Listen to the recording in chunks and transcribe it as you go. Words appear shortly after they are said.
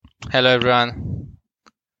Hello everyone,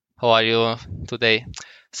 how are you today?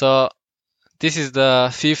 So this is the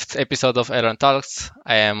fifth episode of elrond Talks.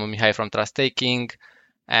 I am Mihai from Trust Taking,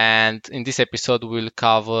 and in this episode we'll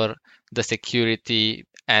cover the security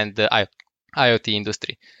and the IoT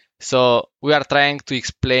industry. So we are trying to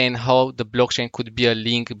explain how the blockchain could be a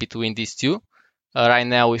link between these two. Right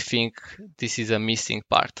now we think this is a missing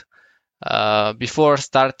part. Before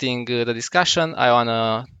starting the discussion, I want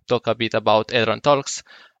to talk a bit about elrond Talks.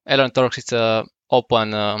 elrond Talks is a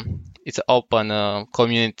open it's an open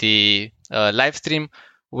community live stream.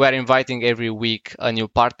 We're inviting every week a new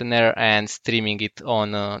partner and streaming it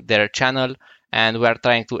on their channel, and we're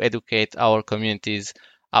trying to educate our communities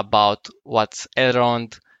about what's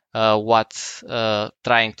elrond, what's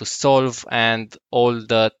trying to solve, and all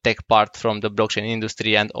the tech part from the blockchain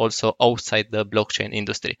industry and also outside the blockchain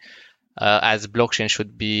industry, as blockchain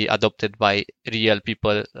should be adopted by real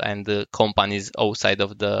people and companies outside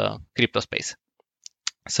of the crypto space.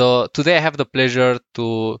 So today I have the pleasure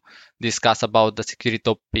to discuss about the security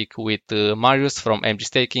topic with Marius from MG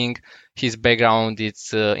Staking. His background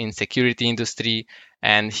is in security industry,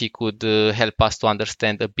 and he could help us to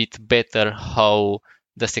understand a bit better how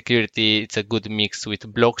the security it's a good mix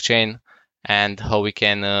with blockchain and how we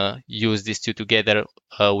can use these two together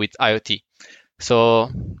with IoT. So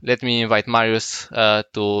let me invite Marius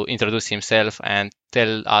to introduce himself and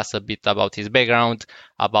tell us a bit about his background,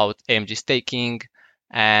 about MG Staking,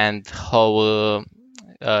 and uh,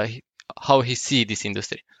 how he see this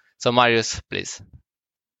industry. So Marius, please.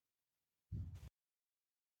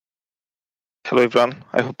 Hello everyone,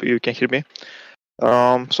 I hope you can hear me.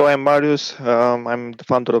 So I'm Marius, I'm the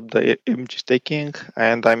founder of the MG Staking,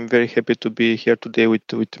 and I'm very happy to be here today with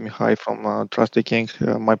Mihai from Trust Taking.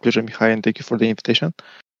 My pleasure, Mihai, and thank you for the invitation.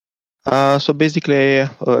 So basically,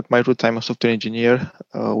 at my root, I'm a software engineer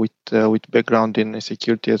with background in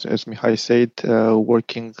security, as Mihai said,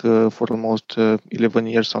 working for almost 11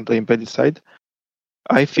 years on the embedded side.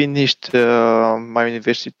 I finished my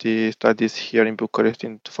university studies here in Bucharest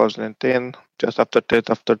in 2010. Just after that,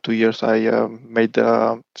 after 2 years, I made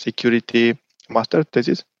a security master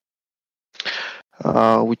thesis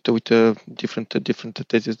with different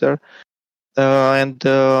theses there. And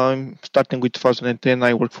starting with 2010,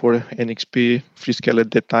 I worked for NXP Freescale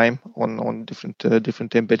at that time on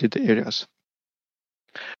different embedded areas.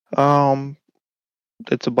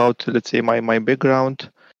 That's about, let's say, my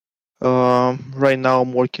background. Right now,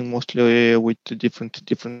 I'm working mostly with different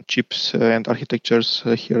chips and architectures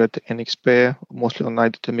here at NXP, mostly on the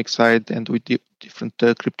atomic side and with different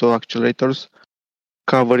crypto accelerators,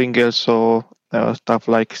 covering also stuff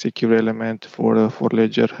like secure element for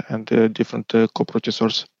Ledger and different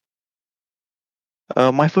coprocessors.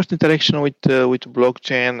 My first interaction with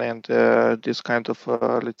blockchain and this kind of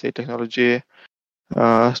let's say technology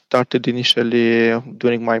started initially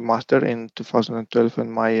during my master in 2012 when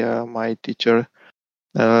my teacher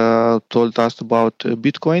told us about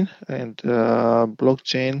Bitcoin and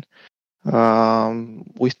blockchain.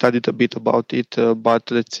 We studied a bit about it, but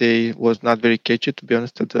let's say was not very catchy, to be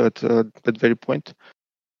honest, at that very point.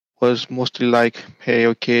 Was mostly like, hey,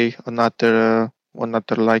 okay, another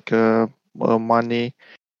like money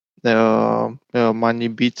money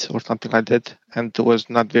bits or something like that, and was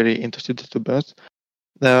not very interested, to be honest.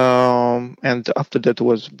 And after that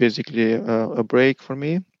was basically a break for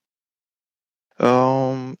me.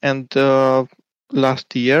 And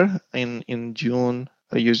last year in June,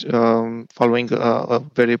 following a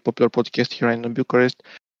very popular podcast here in Bucharest,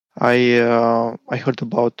 I heard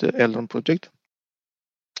about the elrond project.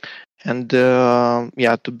 And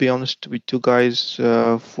yeah, to be honest with you guys,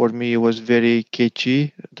 for me it was very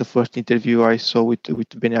catchy. The first interview I saw with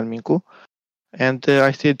Benian Mincu. And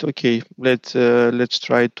I said, okay, let's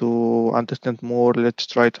try to understand more. Let's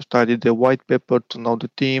try to study the white paper to know the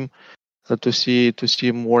team, to see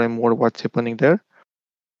more and more what's happening there.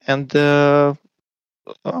 And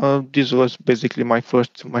this was basically my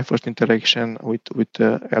first interaction with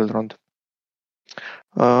elrond.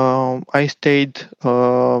 I stayed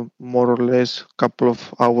more or less a couple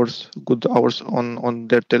of hours, good hours on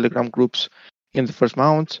their Telegram groups in the first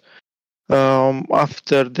months.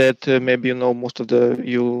 After that, maybe you know most of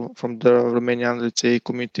you from the Romanian, let's say,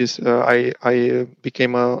 communities. I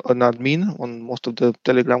became an admin on most of the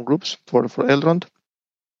Telegram groups for elrond.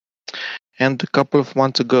 And a couple of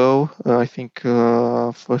months ago, I think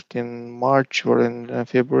first in March or in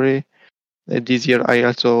February this year, I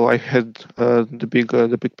had the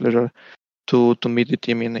big pleasure to meet the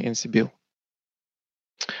team in Sibiu.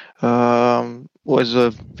 Was a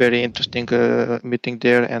very interesting meeting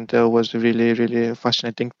there, and was really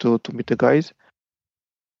fascinating to meet the guys.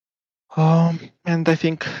 And I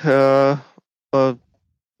think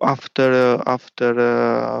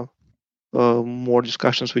after more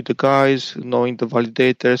discussions with the guys, knowing the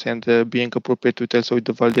validators, and being appropriate with also with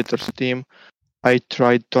the validators team, I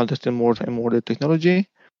tried to understand more and more the technology.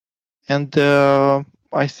 And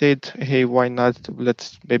I said, hey, why not?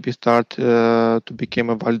 Let's maybe start to become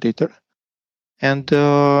a validator. And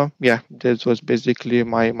yeah, that was basically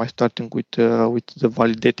my starting with the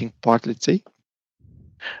validating part, let's say.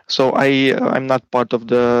 So I'm not part of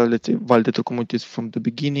the, let's say, validator communities from the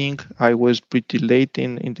beginning. I was pretty late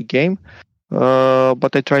in the game,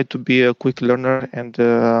 but I tried to be a quick learner and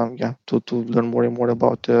yeah, to learn more and more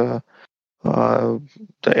about the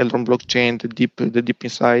elrond blockchain, the deep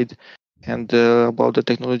inside, and about the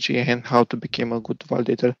technology and how to become a good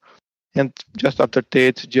validator. And just after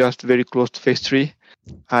that, just very close to phase 3,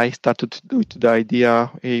 I started with the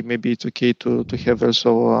idea, hey, maybe it's okay to have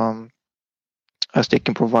also a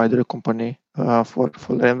staking provider company for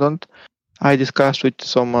elrond. I discussed with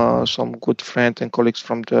some good friends and colleagues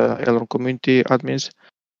from the elrond community admins,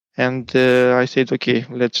 and I said, okay,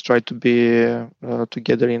 let's try to be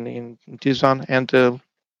together in this one. And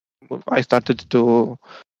I started to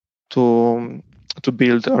to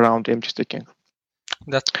build around MG staking.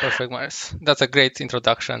 That's perfect, Marius. That's a great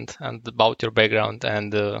introduction and about your background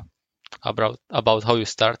and about how you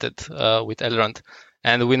started with Elrond.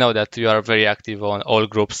 And we know that you are very active on all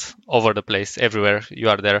groups over the place, everywhere you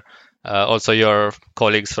are there. Also, your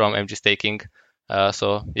colleagues from MG Staking.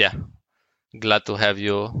 So yeah, glad to have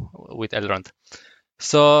you with Elrond.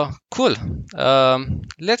 So cool.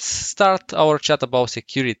 Let's start our chat about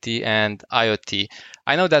security and IoT.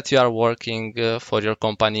 I know that you are working for your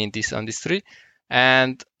company in this industry,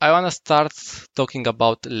 and I want to start talking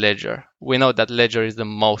about Ledger. We know that Ledger is the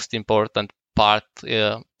most important part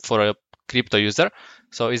for a crypto user.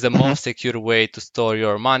 So it's the most secure way to store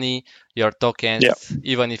your money, your tokens, Yeah.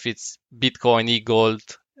 even if it's Bitcoin, e-gold,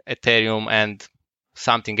 Ethereum, and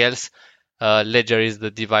something else. Ledger is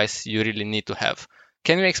the device you really need to have.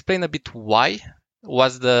 Can you explain a bit why?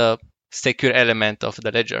 What's the secure element of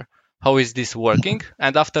the ledger? How is this working?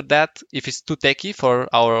 And after that, if it's too techy for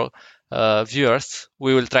our viewers,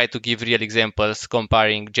 we will try to give real examples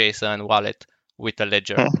comparing JSON wallet with a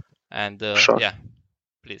ledger. And Sure. yeah,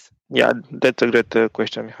 please. Yeah, that's a great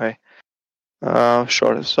question, Mihai.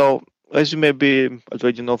 Sure. So as you maybe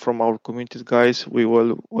already know from our communities, guys, we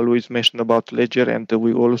will always mention about ledger, and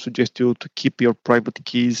we always suggest you to keep your private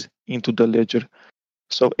keys into the ledger.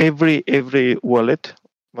 So every wallet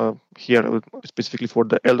here specifically for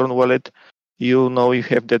the elrond wallet, you know you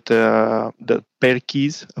have that the pair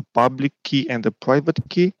keys, a public key and a private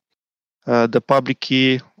key. The public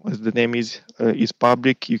key, as the name is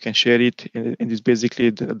public. You can share it, and it's basically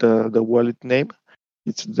the wallet name.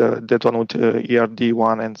 It's that one with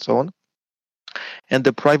ERD1 and so on. And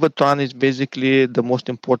the private one is basically the most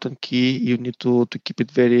important key. You need to keep it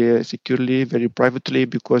very securely, very privately,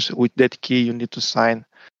 because with that key you need to sign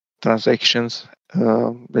transactions,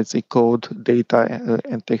 let's say code, data,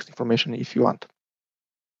 and text information if you want.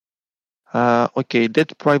 Okay,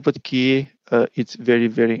 that private key, it's very,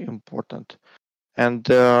 very important. And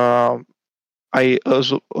I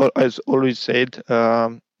also, as always said,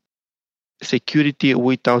 security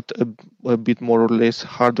without a bit more or less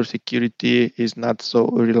hardware security is not so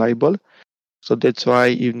reliable. So that's why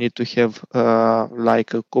you need to have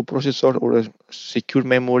like a coprocessor or a secure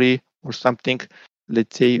memory or something,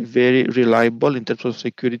 let's say very reliable in terms of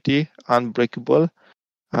security, unbreakable,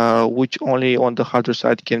 which only on the hardware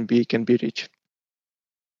side can be reached.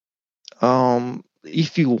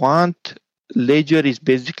 If you want, Ledger is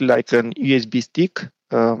basically like an USB stick,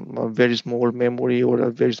 a very small memory or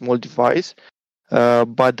a very small device.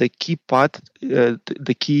 But the key part,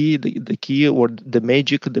 the key or the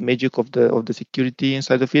magic of the security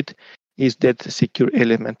inside of it is that secure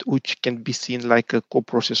element, which can be seen like a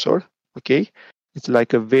coprocessor. Okay, it's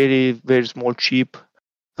like a very, very small chip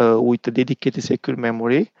with a dedicated secure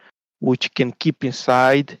memory, which can keep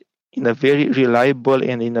inside in a very reliable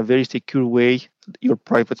and in a very secure way your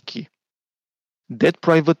private key. That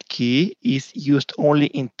private key is used only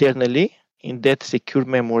internally in that secure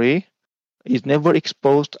memory, is never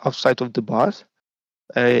exposed outside of the bus,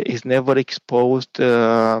 is never exposed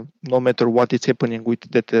no matter what is happening with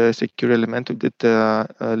that secure element, with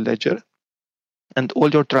that ledger. And all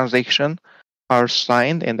your transactions are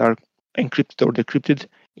signed and are encrypted or decrypted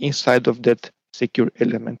inside of that secure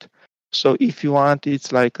element. So if you want,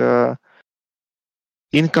 it's like a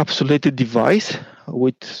encapsulated device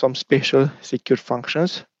with some special secure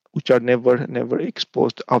functions which are never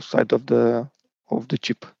exposed outside of the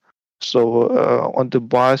chip. So on the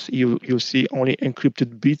bus, you see only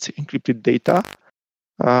encrypted bits, encrypted data,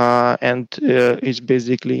 and it's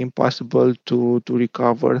basically impossible to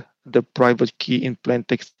recover the private key in plain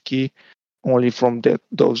text key only from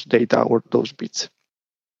those data or those bits.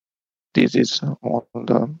 This is on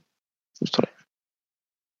the sorry.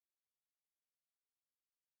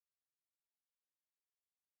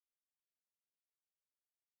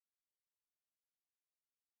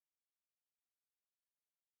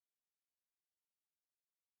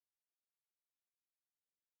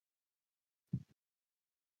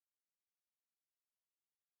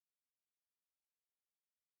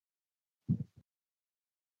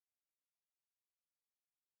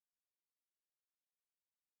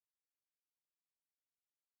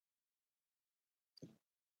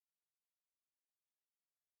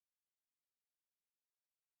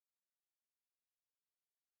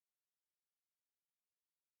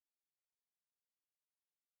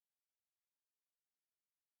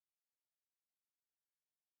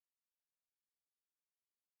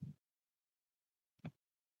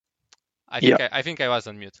 Yeah. I think I was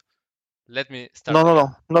on mute. Let me No, start no, again.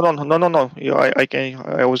 no, no, no, no, no, no, no. Yeah, I can.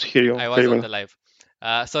 I was hear you I was very on well. the live.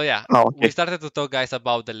 So yeah, Oh, we okay. started to talk, guys,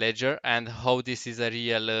 about the ledger and how this is a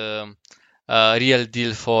real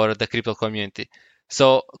deal for the crypto community.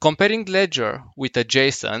 So comparing ledger with a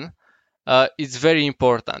JSON is very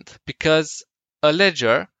important because a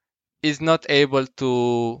ledger is not able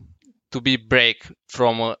to be break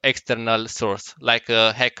from an external source like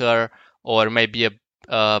a hacker or maybe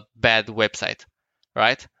a bad website,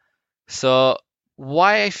 right? So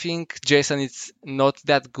why I think JSON is not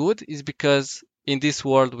that good is because in this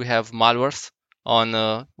world we have malwares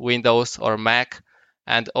on Windows or Mac,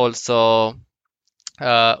 and also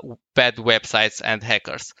uh, bad websites and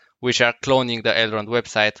hackers, which are cloning the Elrond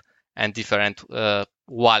website and different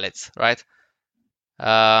wallets, right?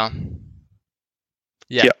 Uh,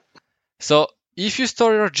 yeah. Yeah, So if you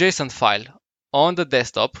store your JSON file on the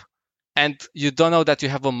desktop and you don't know that you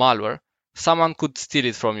have a malware, someone could steal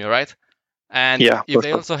it from you, right? And yeah, if for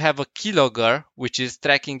they sure. also have a keylogger, which is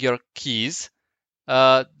tracking your keys,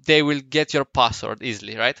 they will get your password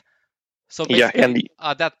easily, right? So Yeah, basically, and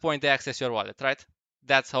at that point, they access your wallet, right?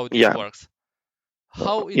 That's how this yeah, works.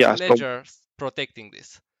 How is yeah. So Ledger protecting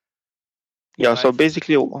this, yeah, so right?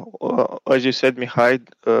 basically, as you said, Mihai,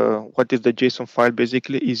 what is the JSON file?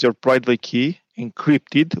 Basically, is your private key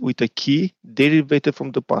encrypted with a key derivated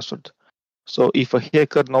from the password. So if a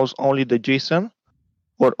hacker knows only the JSON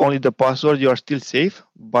or only the password, you are still safe.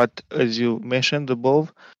 But as you mentioned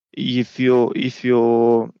above, if you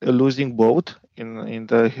are losing both in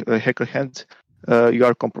the hacker hands, you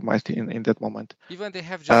are compromised in that moment. Even they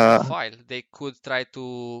have just the Uh, file, they could try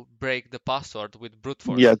to break the password with brute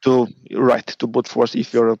yeah, force. to right to brute force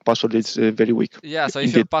if your password is very weak. Yeah, so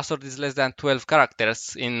if your Indeed. password is less than 12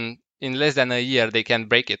 characters, in less than a year, they can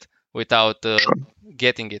break it without Sure.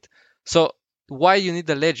 getting it. So why you need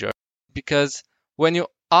a ledger? Because when you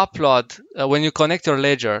upload, when you connect your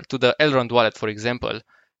ledger to the Elrond wallet, for example,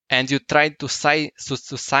 and you try to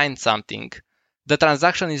sign something, the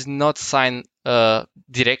transaction is not signed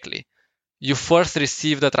directly. You first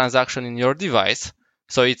receive the transaction in your device,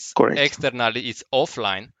 so it's Correct. externally, it's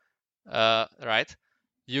offline, right?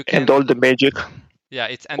 You And can all the magic, yeah,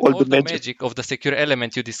 it's and all all the the magic. magic of the secure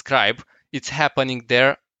element you describe, it's happening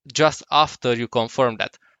there just after you confirm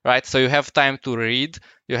that, right? So you have time to read,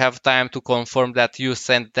 you have time to confirm that you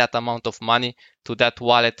sent that amount of money to that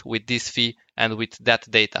wallet with this fee and with that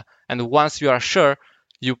data. And once you are sure,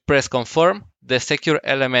 you press confirm, the secure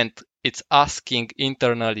element it's asking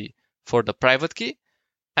internally for the private key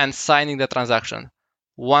and signing the transaction.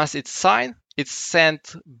 Once it's signed, it's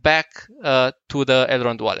sent back to the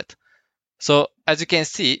Elrond wallet. So as you can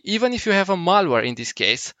see, even if you have a malware in this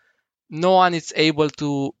case, no one is able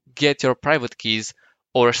to get your private keys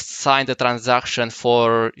or sign the transaction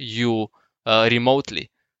for you remotely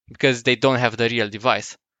because they don't have the real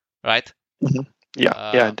device, right? Mhm. Yeah,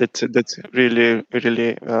 yeah, Uh, that's really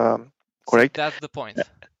really so correct. that's the point.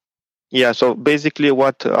 Yeah, so basically,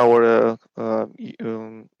 what our um,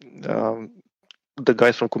 the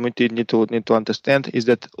guys from community need to understand is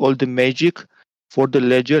that all the magic for the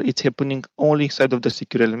ledger it's happening only inside of the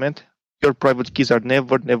secure element. Your private keys are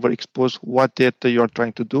never exposed what data you are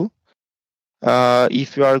trying to do.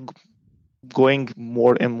 If you are going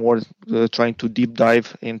more and more trying to deep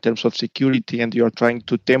dive in terms of security and you are trying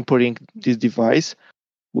to tampering this device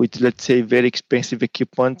with let's say very expensive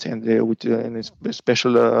equipment and with in a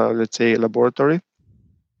special let's say laboratory,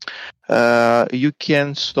 you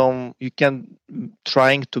can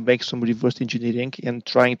trying to make some reverse engineering and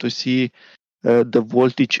trying to see the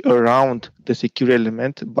voltage around the secure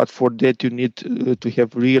element, but for that you need to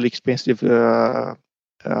have real expensive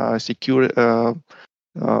secure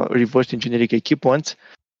reverse engineering equipment,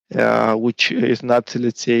 which is not,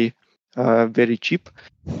 let's say, very cheap.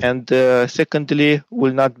 And secondly,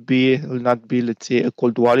 will not be, let's say, a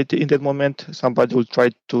cold wallet in that moment. Somebody will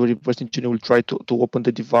try to reverse engineer, will try to open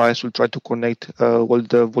the device, will try to connect all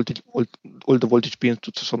the voltage pins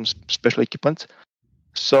to some special equipment.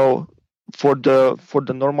 So for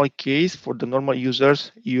the normal case, for the normal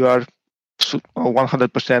users, you are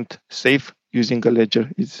 100% safe using a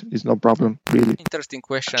ledger. Is no problem, really. Interesting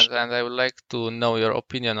question, and I would like to know your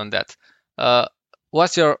opinion on that.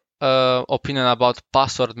 What's your opinion about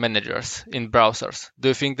password managers in browsers? Do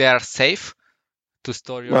you think they are safe to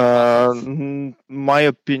store your passwords? My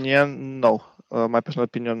opinion, no. My personal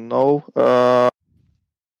opinion, no.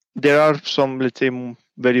 There are some, let's say,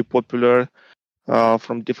 very popular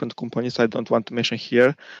from different companies. I don't want to mention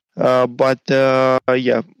here, but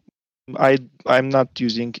yeah, I'm not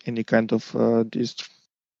using any kind of this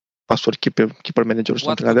password keeper manager or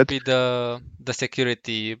something like that. What could be the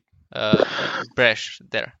security breach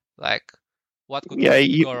there? Like, what could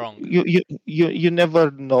go wrong? You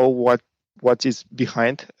never know what is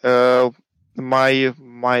behind. My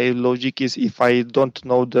logic is, if I don't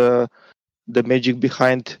know the magic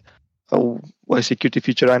behind a security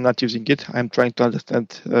feature, I'm not using it. I'm trying to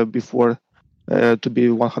understand before to be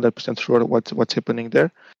 100% sure what's happening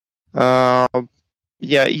there.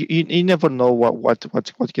 Yeah, you never know what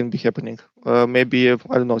can be happening. Maybe I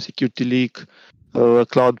don't know, security leak, a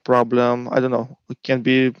cloud problem. I don't know. It can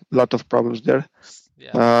be a lot of problems there.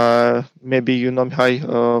 Yeah. Maybe you know, Mihai,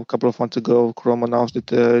 a couple of months ago, Chrome announced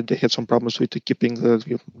that they had some problems with keeping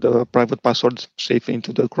the private passwords safe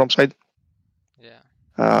into the Chrome side. Yeah.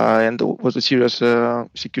 And it was a serious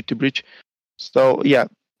security breach. So yeah,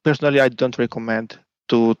 personally, I don't recommend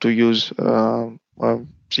to use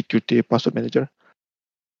security password manager.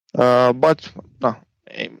 But no,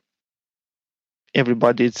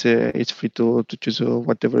 everybody it's free to choose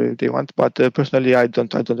whatever they want. But personally, I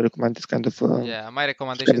don't recommend this kind of. Yeah, my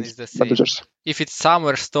recommendation is the same. managers. If it's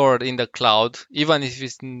somewhere stored in the cloud, even if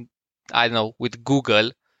it's, I don't know, with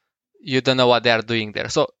Google, you don't know what they are doing there.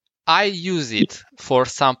 So I use it for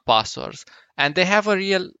some passwords, and they have a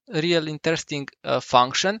real interesting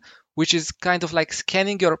function, which is kind of like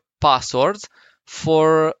scanning your passwords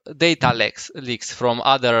for data leaks from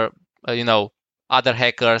other, other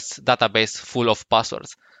hackers' database full of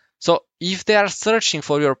passwords. So if they are searching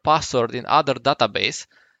for your password in other database,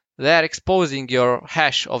 they are exposing your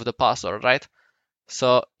hash of the password, right?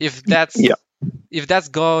 So if that's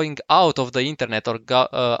going out of the internet or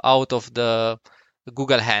out of the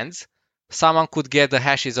Google hands, someone could get the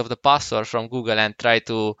hashes of the password from Google and try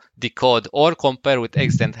to decode or compare with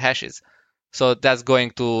extant hashes. So that's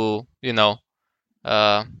going to,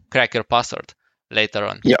 crack your password later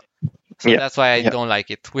on. Yeah. So that's why I don't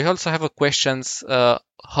like it. We also have a questions.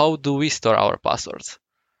 How do we store our passwords?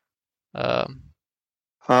 That's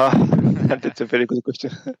a very good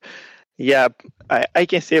question. Yeah, I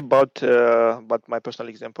can say about my personal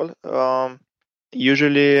example.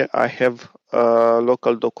 Usually, I have a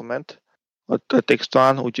local document, a text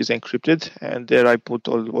one, which is encrypted, and there I put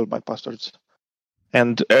all my passwords.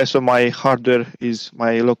 And also, my hardware is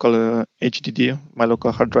my local HDD, my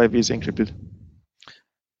local hard drive is encrypted.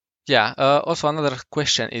 Yeah. Also, another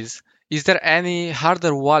question is there any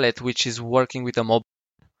hardware wallet which is working with a mobile,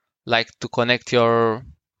 like to connect your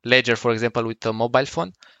Ledger, for example, with a mobile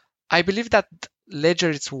phone? I believe that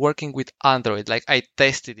Ledger is working with Android. Like I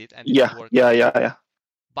tested it and it's working. Yeah.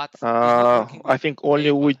 But I think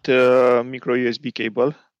only with micro USB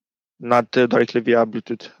cable, not directly via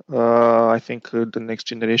Bluetooth. I think the next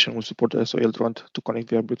generation will support also elrond to connect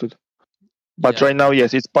via Bluetooth. But right now,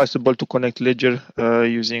 yes, it's possible to connect Ledger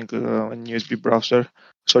using an USB browser.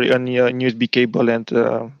 Sorry, a USB cable and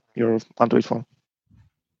your Android phone.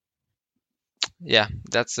 Yeah,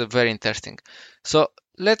 that's very interesting. So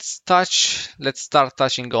let's start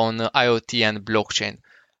touching on IoT and blockchain.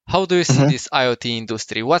 How do you see this IoT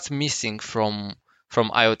industry? What's missing from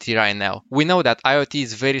IoT right now? We know that IoT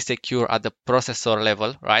is very secure at the processor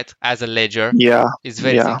level, right? As a ledger, it's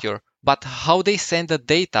very secure. But how they send the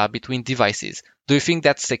data between devices? Do you think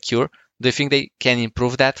that's secure? Do you think they can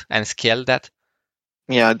improve that and scale that?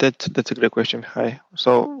 Yeah, that's a great question. Hi.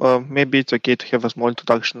 So maybe it's okay to have a small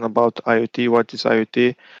introduction about IoT. What is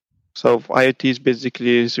IoT? So IoT is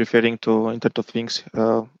basically referring to Internet of Things,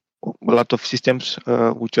 a lot of systems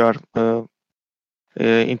which are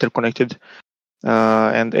interconnected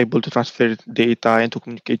and able to transfer data and to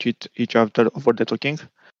communicate with each other over networking.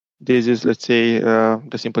 This is, let's say,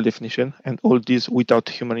 the simple definition, and all this without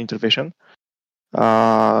human intervention.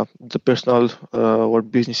 The personal or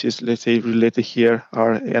businesses, let's say, related here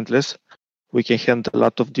are endless. We can handle a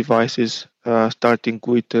lot of devices, starting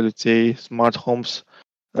with, let's say, smart homes,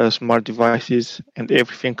 smart devices, and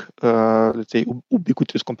everything, let's say,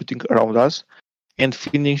 ubiquitous computing around us, and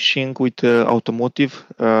finishing with automotive,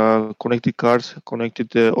 connected cars,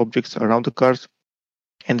 connected objects around the cars,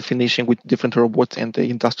 and finishing with different robots and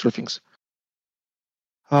industrial things.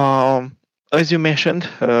 As you mentioned,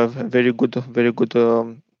 very good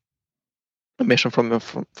mention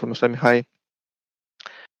from Sami.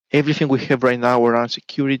 Everything we have right now around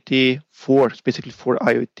security, specifically for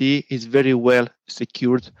IoT, is very well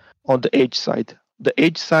secured on the edge side. The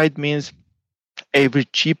edge side means every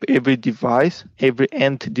chip, every device, every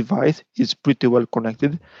end device is pretty well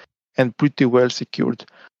connected and pretty well secured.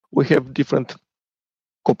 We have different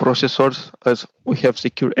coprocessors, as we have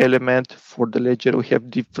secure element for the ledger. We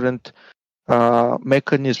have different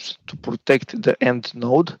mechanisms to protect the end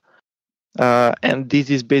node. And this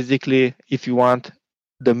is basically, if you want,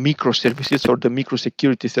 the microservices or the micro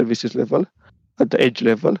security services level at the edge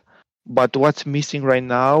level. But what's missing right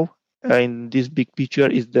now in this big picture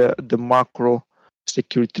is the macro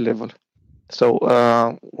security level. So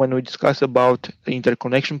when we discuss about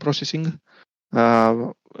interconnection processing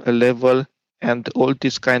level and all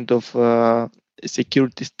this kind of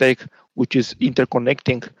security stack, which is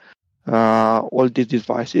interconnecting all these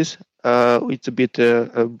devices, it's a bit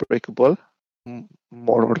breakable,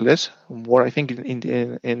 more or less, more I think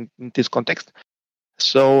in this context.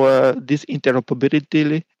 So this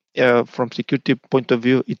interoperability from security point of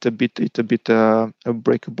view, it's a bit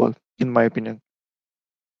breakable in my opinion.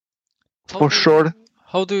 Sure.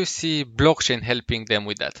 How do you see blockchain helping them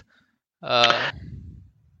with that?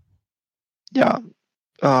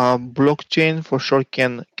 Blockchain for sure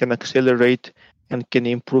can accelerate and can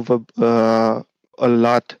improve a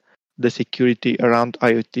lot the security around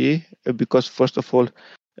IoT because first of all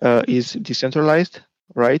is decentralized,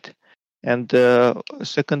 right? And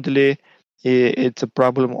secondly, it's a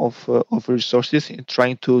problem of resources in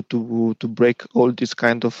trying to break all this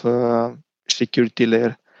kind of security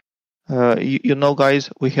layer. You know, guys,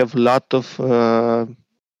 we have a lot of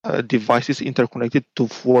devices interconnected to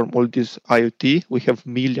form all this IoT. We have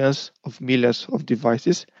millions of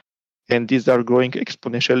devices, and these are growing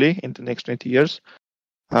exponentially in the next 20 years.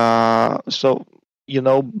 So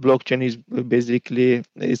blockchain is basically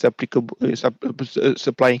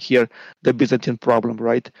supplying here the Byzantine problem,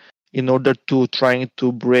 right? In order to trying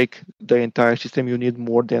to break the entire system, you need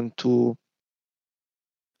more than you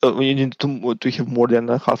need to have more than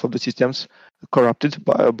half of the systems corrupted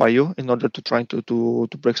by you in order to try to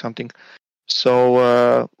break something.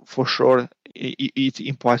 So for sure, it's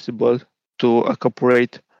impossible to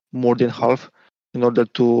incorporate more than half in order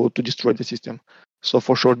to destroy the system. So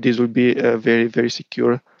for sure, this will be very, very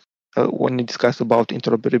secure when you discuss about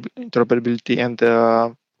interoperability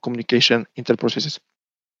and communication interprocesses.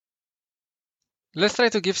 Let's try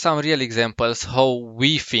to give some real examples how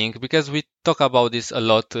we think, because we talk about this a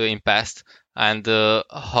lot in past, and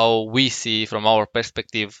how we see from our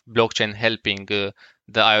perspective blockchain helping the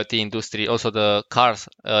IoT industry, also the cars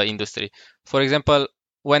industry. For example,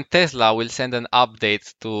 when Tesla will send an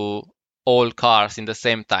update to all cars in the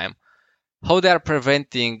same time, how they are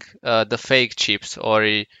preventing the fake chips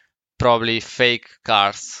or probably fake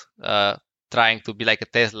cars trying to be like a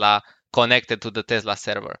Tesla connected to the Tesla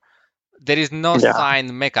server. There is no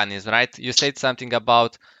sign mechanism, right? You said something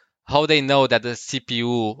about how they know that the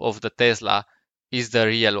CPU of the Tesla is the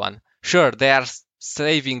real one. Sure, they are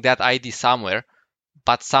saving that ID somewhere,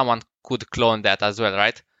 but someone could clone that as well,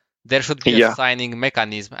 right? There should be a signing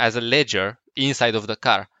mechanism as a ledger inside of the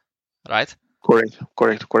car, right? Correct.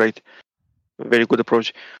 Very good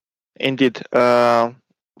approach. Indeed.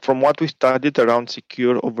 From what we studied around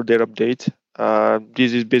secure over-the-air updates,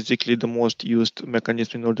 this is basically the most used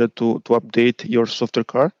mechanism in order to update your software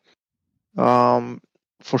car.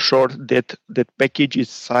 For sure, that package is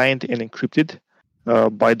signed and encrypted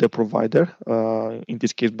by the provider, in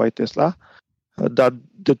this case by Tesla. That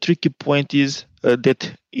the tricky point is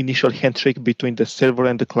that initial handshake between the server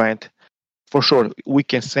and the client. For sure, we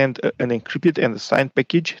can send an encrypted and signed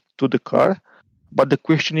package to the car, but the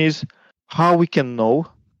question is how we can know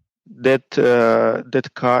that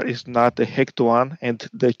that car is not a hacked one and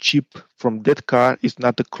the chip from that car is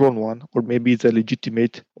not a clone one, or maybe it's a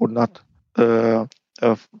legitimate or not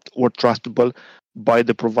or trustable by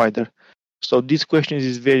the provider. So this question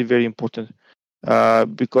is very, very important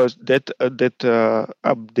because that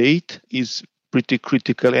update is pretty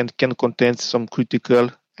critical and can contain some critical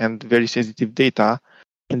and very sensitive data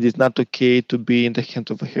and it's not okay to be in the hands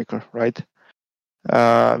of a hacker, right?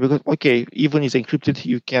 Because even it's encrypted,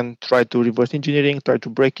 you can try to reverse engineering, try to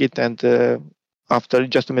break it, and after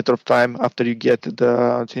just a matter of time, after you get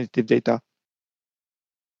the sensitive data.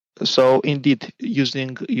 So indeed,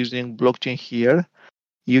 using blockchain here,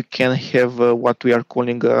 you can have what we are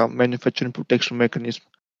calling a manufacturing protection mechanism,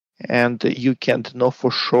 and you can know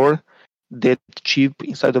for sure that chip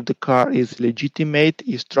inside of the car is legitimate,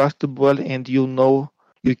 is trustable, and you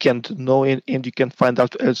can know it, and you can find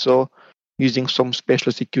out also using some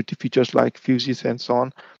special security features like fuses and so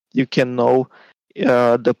on. You can know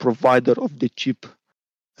the provider of the chip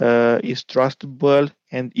is trustable,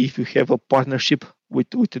 and if you have a partnership with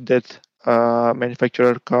that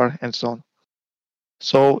manufacturer car and so on.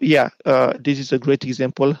 So yeah, this is a great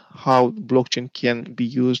example how blockchain can be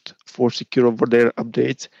used for secure over-the-air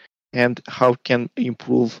updates and how it can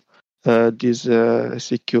improve this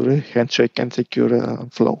secure handshake and secure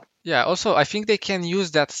flow. Yeah, also, I think they can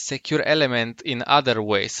use that secure element in other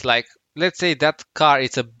ways. Like, let's say that car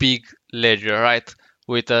is a big ledger, right?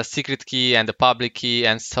 With a secret key and a public key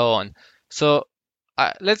and so on. So,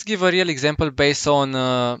 let's give a real example based on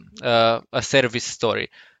a service story.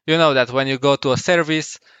 You know that when you go to a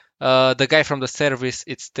service, the guy from the service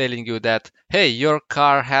is telling you that, hey, your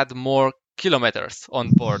car had more kilometers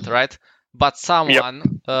on board, right? But Yep.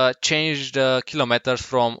 someone changed kilometers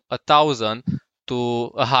from 1,000 to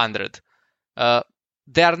 100. Uh,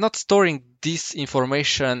 they are not storing this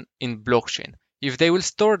information in blockchain. If they will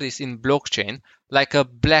store this in blockchain, like a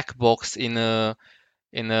black box in a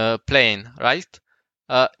plane, right?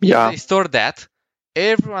 If Yeah. they store that,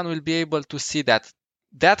 everyone will be able to see that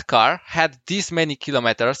that car had this many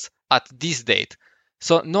kilometers at this date.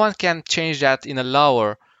 So no one can change that in a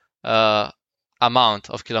lower uh, amount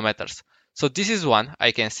of kilometers. So this is one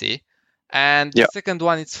I can see. And the Yeah. second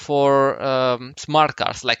one is for smart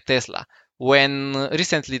cars like Tesla. When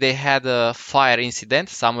recently they had a fire incident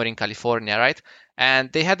somewhere in California, right?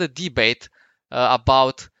 And they had a debate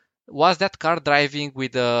about was that car driving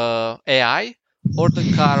with AI or the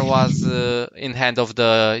car was in hand of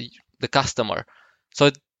the customer. So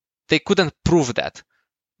they couldn't prove that.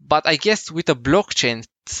 But I guess with a blockchain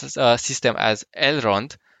system as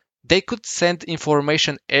Elrond, they could send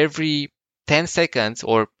information every 10 seconds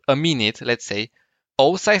or a minute, let's say,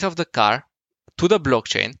 outside of the car to the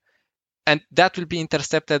blockchain, and that will be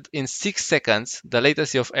intercepted in 6 seconds, the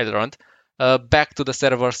latency of Elrond, back to the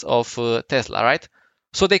servers of Tesla, right?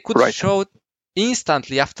 So they could Right. show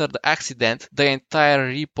instantly after the accident the entire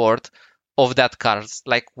report of that car,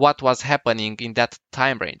 like what was happening in that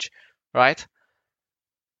time range, right?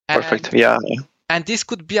 And Perfect. Yeah. and this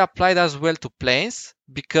could be applied as well to planes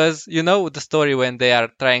because you know the story when they are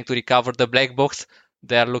trying to recover the black box,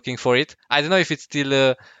 they are looking for it. I don't know if it's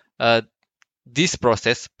still this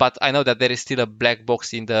process, but I know that there is still a black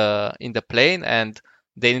box in the plane, and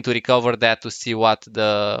they need to recover that to see what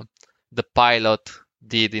the pilot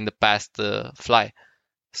did in the past fly.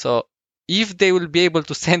 So if they will be able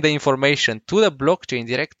to send the information to the blockchain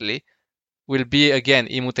directly, will be again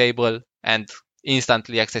immutable and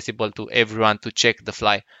instantly accessible to everyone to check the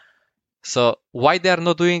fly. So why they are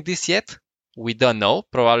not doing this yet? We don't know.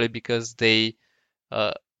 Probably because they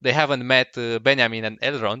haven't met Benjamin and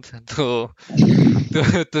Elrond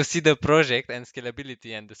to see the project and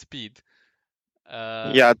scalability and the speed.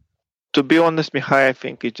 Yeah. To be honest, Mihai, I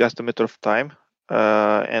think it's just a matter of time,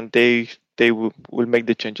 and they will make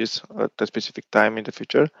the changes at a specific time in the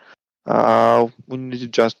future. We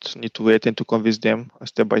just need to wait and to convince them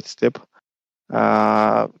step by step. There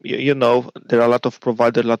are a lot of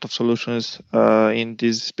providers, a lot of solutions in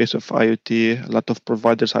this space of IoT. A lot of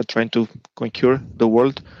providers are trying to conquer the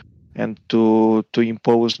world and to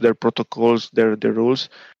impose their protocols, their rules,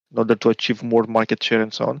 in order to achieve more market share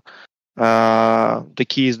and so on. The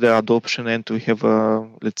key is the adoption and to have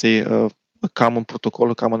let's say a common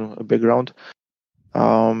protocol, a common background.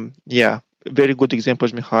 Yeah, very good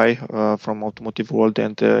examples, Mihai, from automotive world,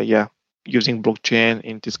 and using blockchain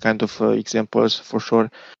in this kind of examples for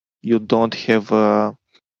sure. You don't have a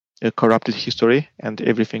corrupted history, and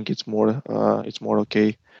everything is more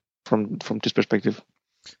okay from this perspective.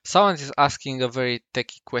 Someone is asking a very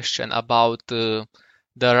techy question about the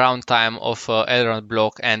runtime of Elrond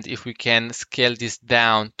block and if we can scale this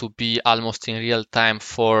down to be almost in real time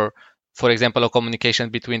for example, a communication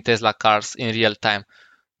between Tesla cars in real time.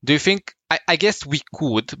 Do you think? I guess we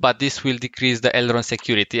could, but this will decrease the Elrond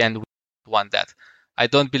security, and we don't want that. I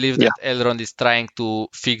don't believe Yeah, that Elrond is trying to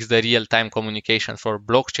fix the real-time communication for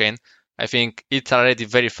blockchain. I think it's already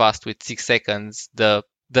very fast with 6 seconds, the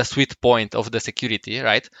sweet point of the security,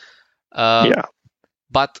 right? Uh, yeah.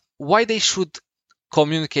 but why they should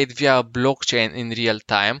communicate via blockchain in real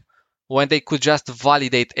time when they could just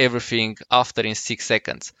validate everything after in 6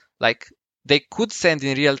 seconds. Like they could send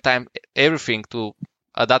in real time everything to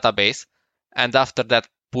a database and after that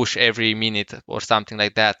push every minute or something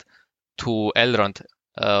like that to Elrond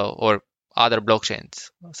or other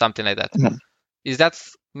blockchains, something like that. Mhm. Is that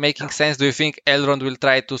making sense? Do you think Elrond will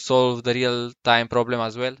try to solve the real time problem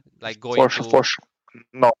as well? Like going For to sure,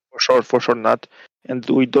 no, for sure not. And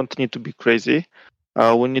we don't need to be crazy.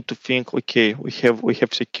 We need to think. Okay, we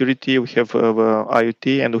have security, we have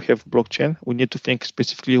IoT, and we have blockchain. We need to think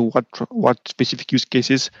specifically what specific use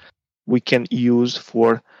cases we can use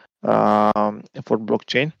for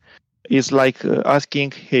blockchain. It's like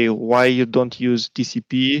asking, hey, why you don't use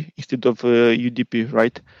TCP instead of UDP,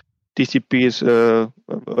 right? TCP is a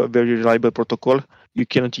very reliable protocol. You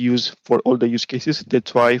cannot use for all the use cases.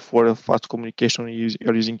 That's why for a fast communication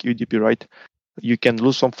you're using UDP, right? You can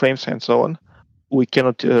lose some frames and so on. We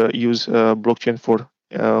cannot use blockchain for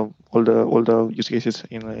all the use cases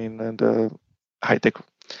in the high tech.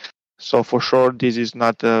 So for sure, this is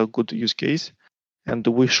not a good use case, and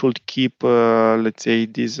we should keep, let's say,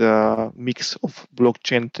 this mix of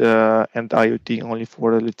blockchain and IoT only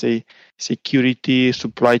for, let's say, security,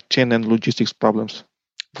 supply chain, and logistics problems.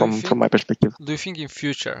 do you From think my perspective. do you think in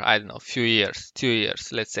future, I don't know, few years, 2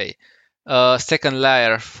 years, let's say, second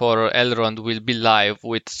layer for Elrond will be live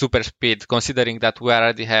with super speed, considering that we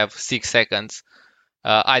already have 6 seconds.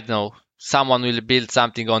 I don't know, someone will build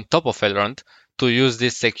something on top of Elrond to use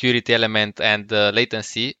this security element and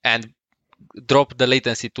latency and drop the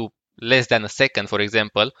latency to less than a second, for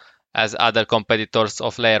example, as other competitors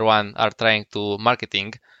of layer one are trying to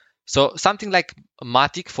marketing. So something like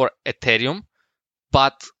Matic for Ethereum,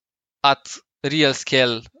 but at real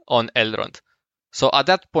scale on Elrond. So at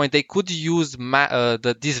that point, they could use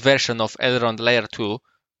this version of Elrond layer 2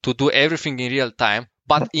 to do everything in real time.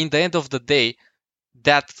 But in the end of the day,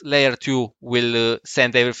 that layer 2 will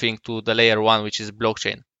send everything to the layer 1, which is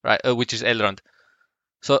blockchain, right? Which is Elrond.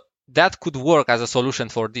 So that could work as a solution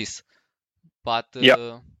for this. But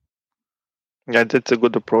Yeah, yeah, that's a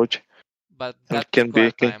good approach, and that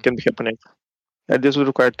require time. can be happening. Yeah, this will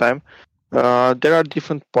require time. There are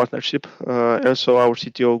different partnership. Also, our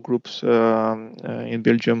CTO groups in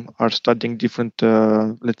Belgium are studying different,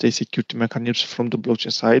 let's say, security mechanisms from the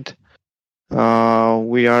blockchain side.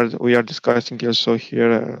 We are discussing also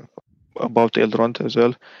here about Elrond as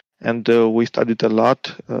well, and we studied a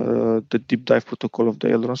lot the deep dive protocol of the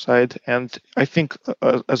Elrond side. And I think,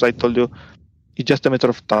 as I told you, it's just a matter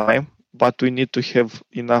of time. But we need to have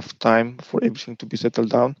enough time for everything to be settled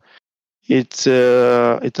down. It's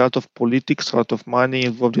a lot of politics, a lot of money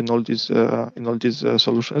involved in all these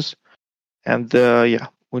solutions, and yeah,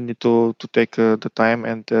 we need to take the time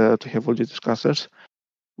and to have all these discussions.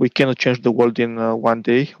 We cannot change the world in 1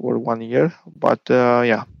 day or 1 year, but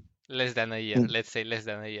yeah. Less than a year. Mm. Let's say less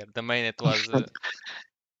than a year. The mainnet was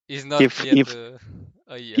is not if yet if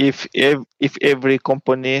a year. if every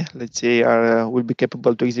company, let's say, will be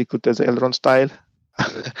capable to execute as Elrond style,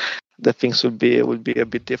 the things will be a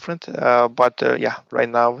bit different. But yeah, right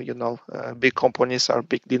now, big companies are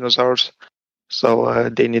big dinosaurs, so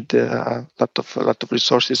they need a lot of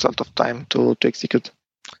resources, a lot of time to execute.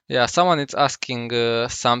 Yeah, someone is asking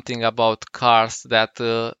something about cars that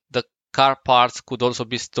the car parts could also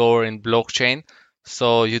be stored in blockchain,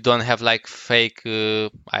 so you don't have like fake,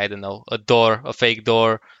 I don't know, a fake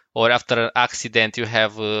door, or after an accident you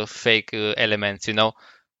have fake elements,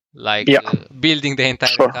 like Yeah, building the entire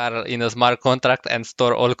sure. car in a smart contract and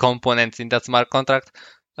store all components in that smart contract.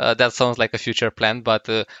 That sounds like a future plan, but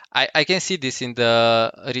I can see this in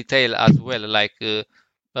the retail as well, like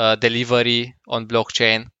delivery on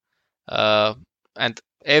blockchain, uh, and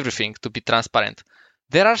everything to be transparent.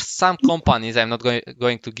 There are some companies, I'm not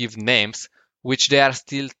going to give names, which they are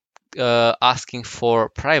still asking for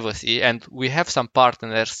privacy, and we have some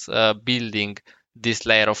partners building this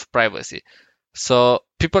layer of privacy. So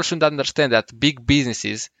people should understand that big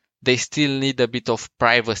businesses, they still need a bit of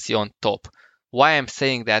privacy on top. Why I'm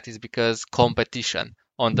saying that is because competition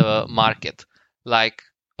on the market. Like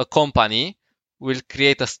a company will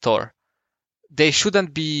create a store. They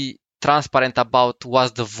shouldn't be transparent about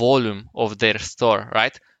what's the volume of their store,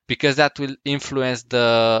 right? Because that will influence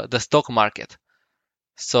the stock market.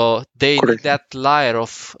 So they need Correct. that layer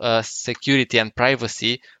of security and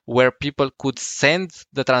privacy where people could send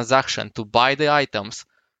the transaction to buy the items,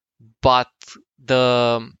 but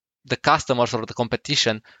the the customers or the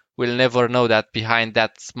competition will never know that behind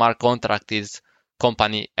that smart contract is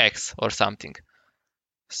company X or something.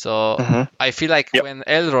 So Mm-hmm. I feel like Yep. when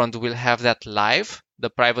Elrond will have that live, the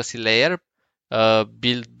privacy layer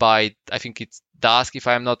built by, I think it's Dask, if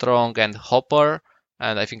I'm not wrong, and Hopper,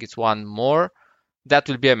 and I think it's one more. That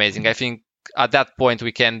will be amazing. I think at that point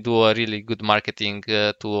we can do a really good marketing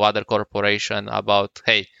to other corporation about,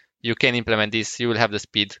 hey, you can implement this, you will have the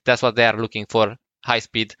speed. That's what they are looking for: high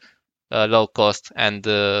speed, low cost, and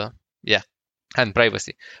and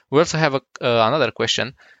privacy. We also have another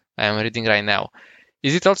question I'm reading right now.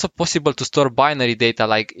 Is it also possible to store binary data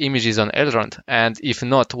like images on Elrond? And if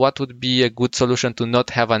not, what would be a good solution to not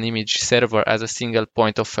have an image server as a single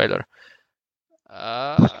point of failure?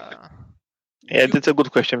 Yeah, that's a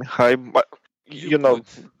good question. Hi, but you know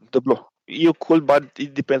you could, but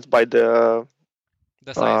it depends by the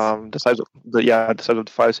size. the size of the size of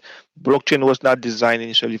the files. Blockchain was not designed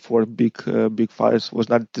initially for big files. Was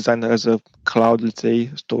not designed as a cloud, let's say,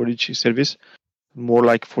 storage service. More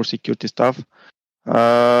like for security stuff.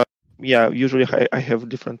 Yeah, usually I have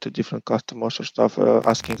different customers or stuff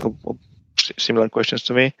asking similar questions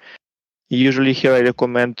to me. Usually here I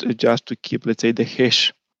recommend just to keep, let's say, the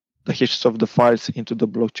hashes of the files into the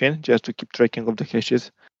blockchain, just to keep tracking of the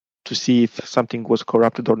hashes to see if something was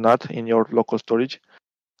corrupted or not in your local storage.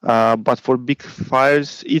 But for big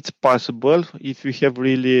files, it's possible if you have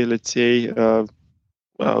really, let's say,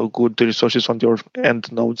 good resources on your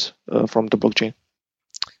end nodes from the blockchain.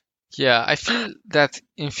 Yeah, I feel that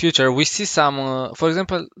in future we see some, for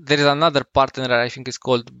example, there is another partner I think is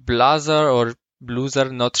called Blazer or Bluzer,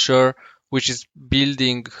 not sure, which is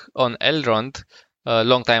building on Elrond. A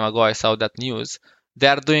long time ago I saw that news. They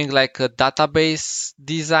are doing like a database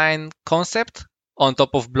design concept on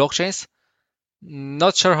top of blockchains.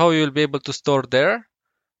 Not sure how you'll be able to store there.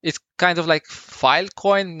 It's kind of like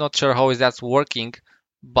Filecoin. Not sure how is that working,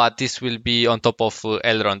 but this will be on top of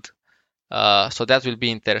Elrond. So that will be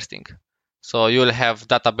interesting. So you'll have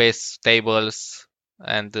database tables,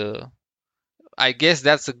 and I guess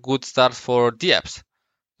that's a good start for DApps,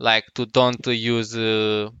 like to don't use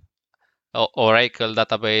Oracle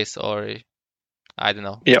database or I don't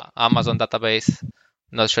know, Amazon database.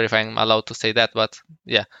 Not sure if I'm allowed to say that, but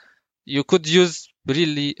yeah, you could use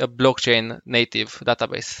really a blockchain native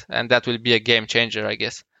database, and that will be a game changer, I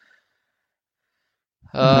guess.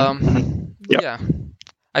 Yeah.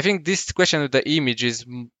 I think this question with the image is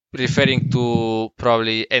referring to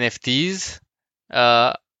probably NFTs,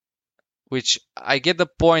 which I get the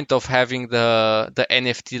point of having the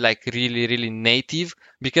NFT like really native,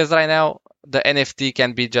 because right now the NFT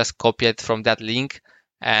can be just copied from that link,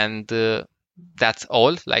 and that's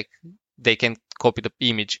all. Like they can copy the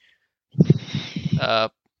image.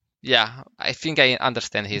 Yeah, I think I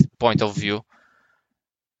understand his point of view.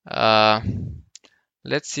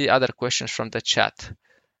 Let's see other questions from the chat.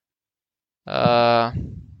 I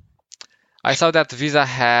saw that Visa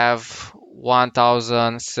have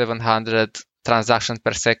 1,700 transactions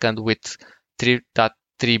per second with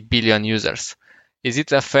 3.3 billion users. Is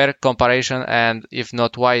it a fair comparison? And if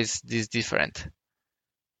not, why is this different?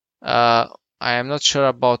 I am not sure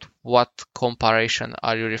about what comparison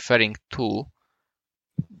are you referring to,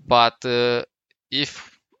 but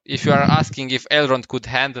if you are asking if Elrond could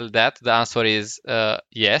handle that, the answer is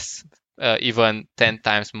yes, even 10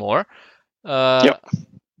 times more.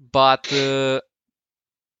 But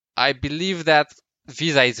I believe that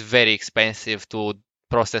Visa is very expensive to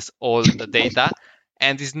process all the data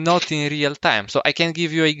and is not in real time. So I can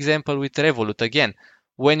give you an example with Revolut again.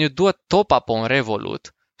 When you do a top up on Revolut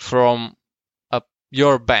from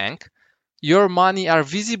your bank, your money are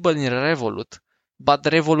visible in Revolut, but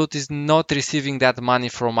Revolut is not receiving that money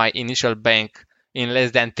from my initial bank in less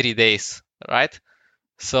than 3 days, right?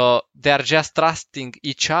 So they are just trusting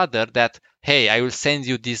each other that, hey, I will send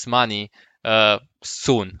you this money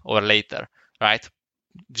soon or later, right?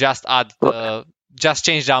 Just just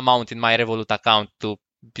change the amount in my Revolut account to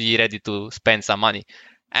be ready to spend some money.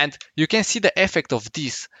 And you can see the effect of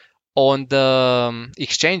this on the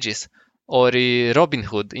exchanges or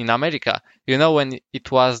Robinhood in America. You know, when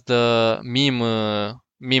it was the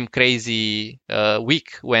meme crazy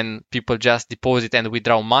week when people just deposit and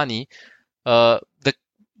withdraw money, the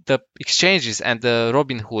exchanges and the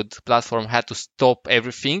Robinhood platform had to stop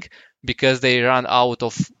everything because they ran out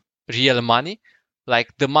of real money.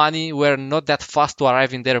 Like the money were not that fast to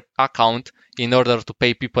arrive in their account in order to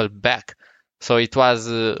pay people back. So it was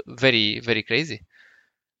very crazy.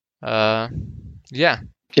 Yeah.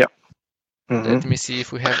 Let me see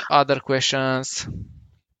if we have other questions.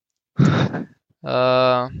 We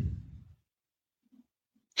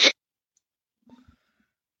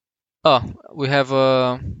have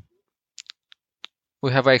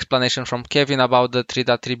an explanation from Kevin about the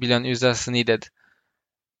 3.3 billion users needed.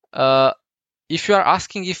 If you are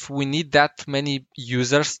asking if we need that many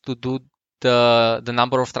users to do the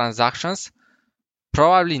number of transactions,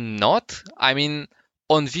 Probably not. I mean,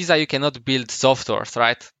 on Visa you cannot build softwares,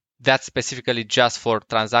 right? That's specifically just for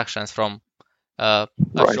transactions from a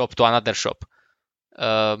Right. shop to another shop.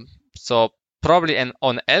 So probably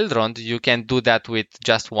on Elrond you can do that with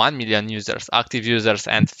just 1 million users, active users,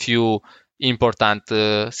 and few important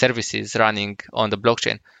services running on the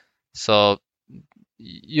blockchain. So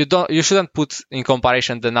you shouldn't put in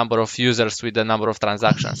comparison the number of users with the number of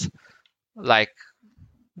transactions. Like,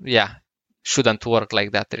 yeah, shouldn't work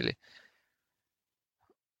like that really.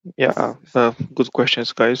 Yeah. Good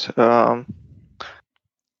questions, guys.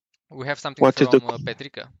 We have something What is from the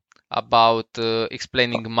Petrica about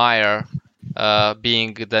explaining Meyer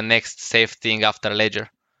being the next safe thing after Ledger,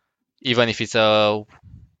 even if it's a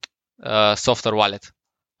software wallet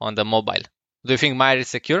on the mobile. Do you think Meyer is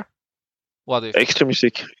secure? What do you think? extremely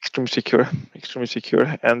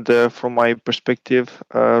secure? And from my perspective,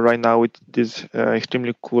 right now with this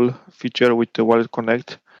extremely cool feature with the Wallet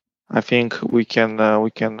Connect, I think we can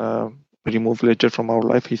remove Ledger from our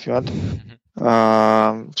life if you want.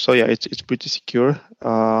 So yeah, it's pretty secure.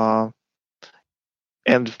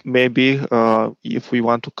 And maybe if we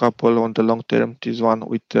want to couple on the long term this one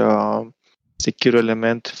with secure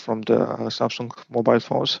element from the Samsung mobile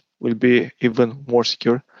phones, will be even more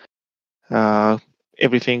secure.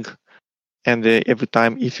 Everything and every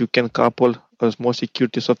time, if you can couple a small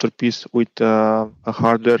security software piece with a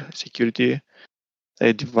hardware security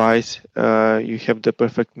device, you have the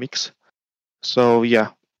perfect mix. So yeah,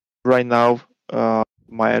 right now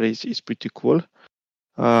Maya is pretty cool.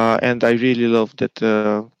 And I really love that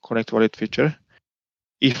Connect Wallet feature.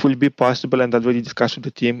 It will be possible, and I already discussed with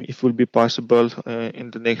the team. It will be possible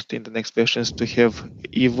in the next versions to have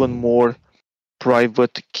even more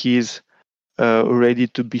private keys ready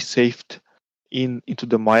to be saved into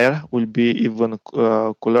the Maya. Will be even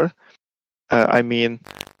cooler. I mean,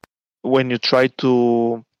 when you try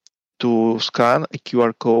to scan a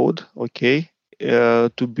QR code, okay,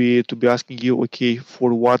 to be asking you, okay,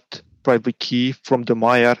 for what private key from the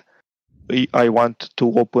Maya I want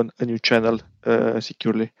to open a new channel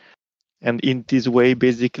securely. And in this way,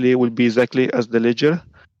 basically, it will be exactly as the ledger.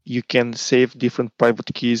 You can save different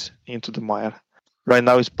private keys into the Maya. Right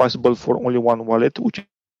now, it's possible for only one wallet, which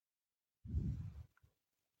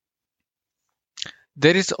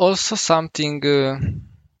There is also something.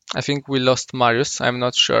 I think we lost Marius. I'm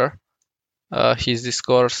not sure. His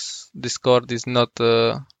Discord is not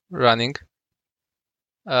running.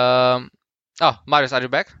 Marius, are you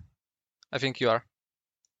back? I think you are.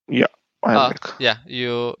 yeah, I'm back. Yeah,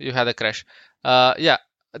 you had a crash. Yeah.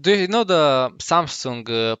 Do you know the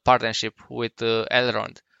Samsung partnership with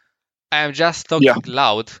Elrond? I am just talking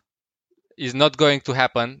loud. Is not going to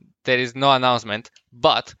happen. There is no announcement,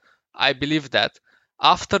 but I believe that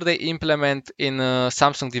after they implement in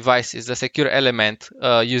Samsung devices the secure element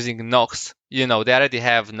using Knox, they already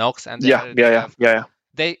have Knox and they already have.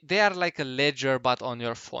 They are like a ledger but on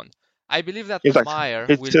your phone. I believe that Exactly. Meyer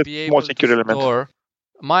It's will a be more able to secure element. store.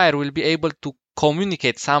 Meyer will be able to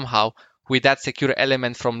communicate somehow with that secure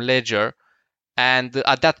element from Ledger, and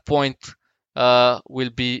at that point will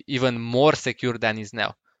be even more secure than is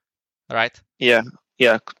now, right? Yeah.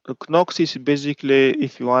 Knox is basically,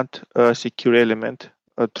 if you want, a secure element,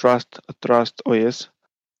 a trust OS.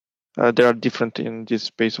 They are different in this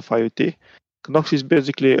space of IoT. Knox is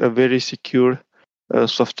basically a very secure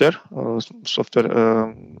software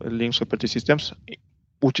Linux operating systems,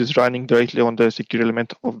 which is running directly on the secure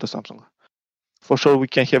element of the Samsung. For sure, we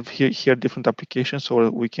can have here different applications, or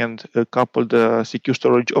we can couple the secure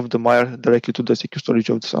storage of the Maya directly to the secure storage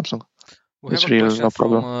of the Samsung. We It's have a really question no from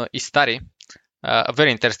problem. Istari. A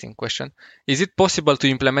very interesting question. Is it possible to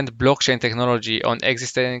implement blockchain technology on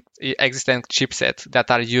existing chipset that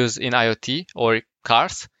are used in IoT or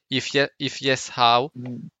cars? If yes, how?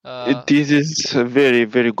 This is a very,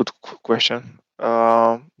 very good question.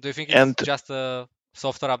 Do you think it's And just a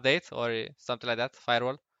software update or something like that?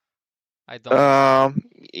 Firewall? I don't know.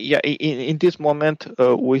 yeah, in this moment,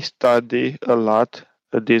 we study a lot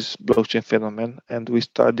this blockchain phenomenon, and we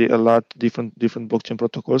study a lot different blockchain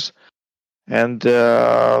protocols. And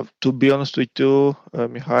to be honest with you,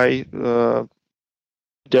 Mihai,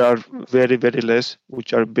 there are very, very less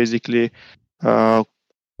which are basically uh,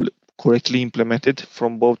 correctly implemented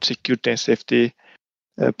from both security and safety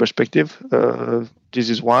perspective. This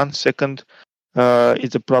is one. Second,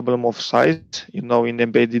 it's a problem of size. In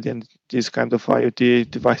embedded and these kind of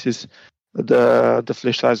IoT devices, the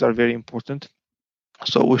flash size are very important.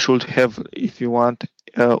 So we should have, if you want,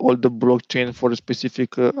 all the blockchain for a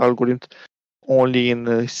specific algorithm only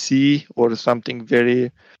in C or something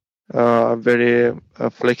very very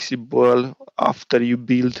flexible after you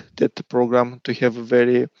build that program to have a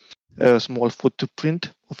very small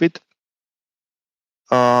footprint of it.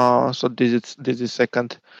 So this is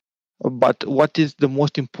second. But what is the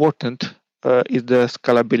most important is the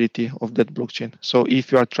scalability of that blockchain. So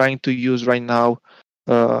if you are trying to use right now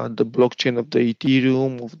the blockchain of the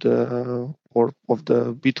Ethereum, of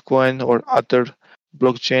the Bitcoin or other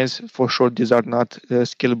blockchains, for sure these are not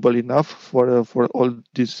scalable enough for all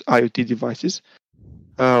these IoT devices.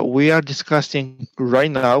 We are discussing right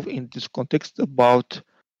now in this context about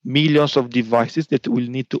millions of devices that will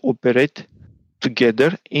need to operate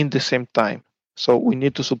together in the same time. So we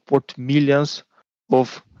need to support millions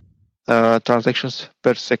of transactions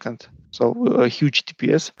per second. So a huge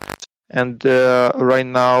TPS. And right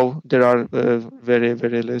now there are very,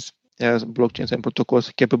 very less blockchains and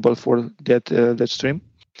protocols capable for that stream.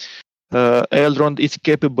 Elrond is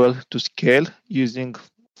capable to scale using,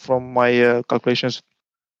 from my calculations,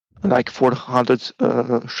 like 400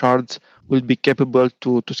 shards will be capable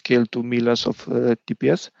to scale to millions of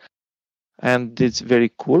TPS. And it's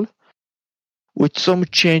very cool. With some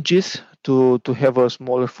changes to have a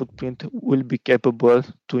smaller footprint, will be capable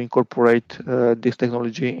to incorporate this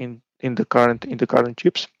technology in the current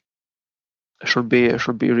chips. Should be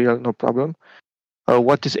real, no problem.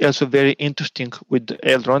 What is also very interesting with the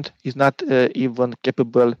elrond is not even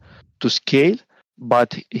capable to scale,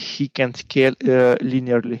 but he can scale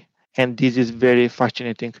linearly, and this is very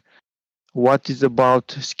fascinating. What is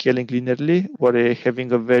about scaling linearly or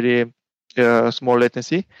having a very small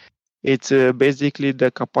latency? It's basically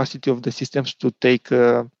the capacity of the systems to take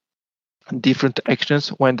different actions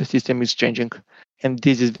when the system is changing, and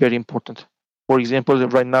this is very important. For example,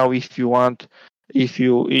 right now, if you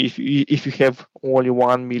have only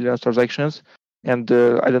 1 million transactions, and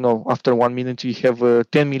I don't know, after 1 minute you have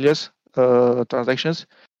 10 million transactions.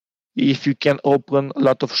 If you can open a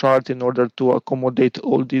lot of shards in order to accommodate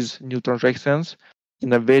all these new transactions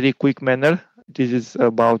in a very quick manner, this is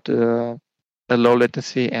about a low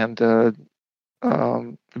latency and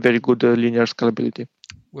very good linear scalability.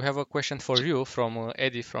 We have a question for you from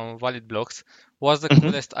Eddie from Valid Blocks. What's the Mhm.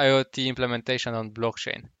 coolest IoT implementation on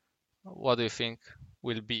blockchain? What do you think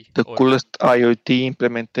will be? The coolest IoT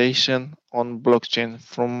implementation on blockchain,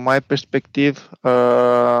 from my perspective,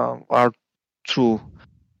 are two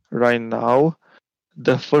right now.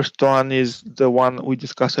 The first one is the one we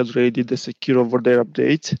discussed already, the secure over-there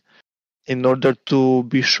update. In order to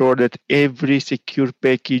be sure that every secure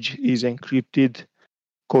package is encrypted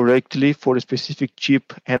correctly for a specific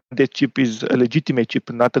chip, and that chip is a legitimate chip,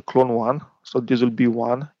 not a clone one. So this will be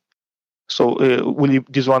one. So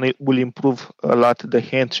this one will improve a lot the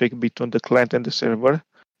handshake between the client and the server,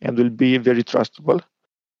 and will be very trustable.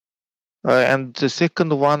 And the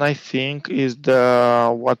second one, I think, is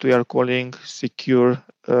the what we are calling secure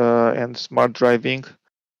and smart driving.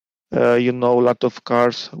 A lot of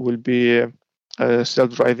cars will be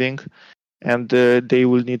self-driving, and they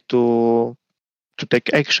will need to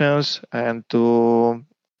take actions and to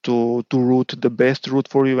route the best route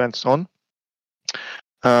for you and so on.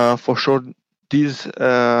 For sure, these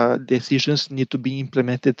decisions need to be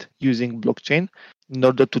implemented using blockchain in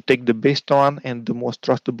order to take the best one and the most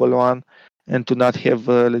trustable one, and to not have,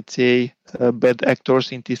 let's say, bad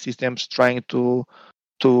actors in these systems trying to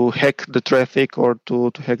hack the traffic or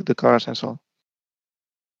to hack the cars and so on.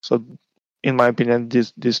 So, in my opinion,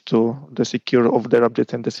 these two, the secure over-there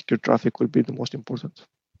update and the secure traffic, will be the most important.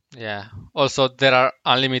 Yeah. Also, there are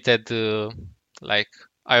unlimited like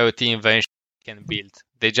IoT inventions you can build.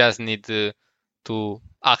 They just need to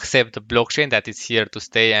accept the blockchain that is here to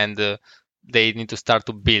stay, and they need to start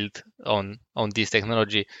to build on this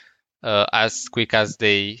technology as quick as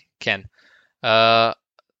they can.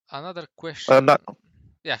 Another question. Not,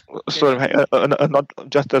 Yeah. sorry, not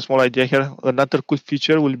just a small idea here. Another cool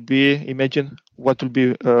feature will be, imagine what will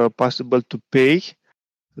be possible to pay.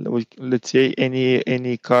 Let's say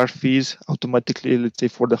any car fees automatically, let's say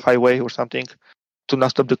for the highway or something, to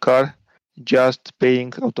not stop the car. Just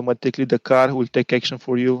paying automatically, the car will take action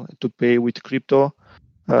for you to pay with crypto,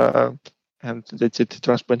 and that's it,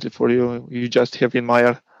 transparently for you. You just have in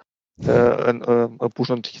Maya a push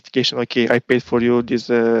notification. Okay, I paid for you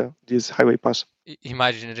this highway pass.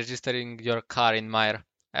 Imagine registering your car in Mire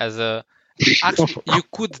as a. Actually, you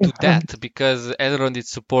could do that because Elrond is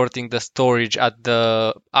supporting the storage at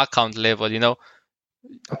the account level.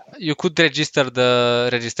 You could register the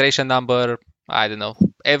registration number. I don't know,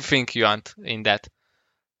 everything you want in that.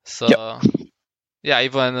 So yeah,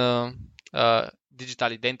 even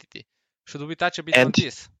digital identity. Should we touch a bit on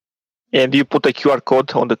this? And you put a QR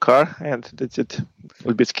code on the car, and that's it. It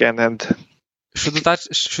will be scanned, and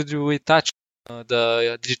should we touch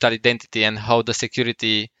the digital identity and how the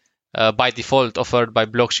security by default offered by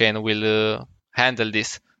blockchain will handle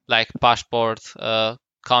this, like passports,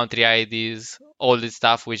 country IDs, all this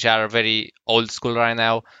stuff, which are very old school right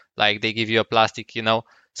now. Like they give you a plastic,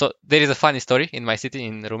 So there is a funny story in my city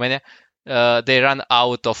in Romania. They ran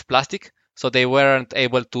out of plastic, so they weren't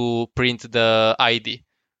able to print the ID,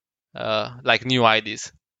 like new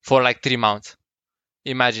IDs, for like 3 months.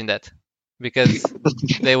 Imagine that, because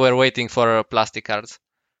they were waiting for plastic cards.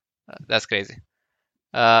 That's crazy.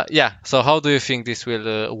 Yeah. So how do you think this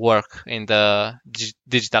will work in the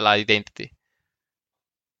digital identity?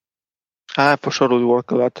 For sure will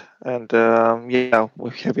work a lot, and yeah,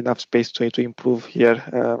 we have enough space to improve here.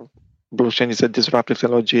 Blockchain is a disruptive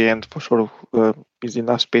technology, and for sure is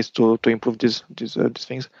enough space to improve these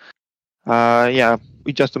things. Yeah,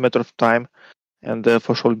 it's just a matter of time, and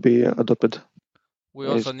for sure will be adopted. We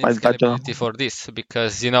also need scalability for this,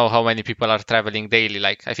 because you know how many people are traveling daily.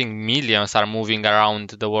 Like I think millions are moving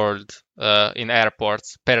around the world in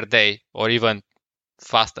airports per day, or even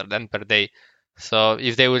faster than per day. So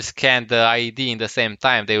if they will scan the ID in the same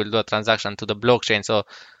time, they will do a transaction to the blockchain. So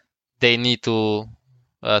they need to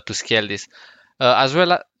scale this as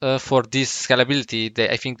well. For this scalability,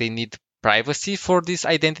 I think they need privacy for this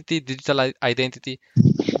identity, digital identity,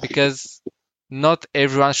 because not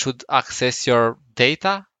everyone should access your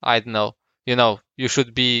data. I don't know. You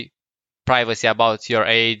should be privacy about your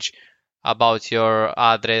age, about your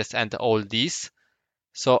address, and all this.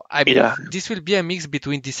 So I believe this will be a mix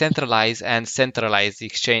between decentralized and centralized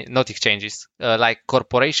exchange, not exchanges, like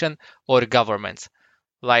corporation or governments.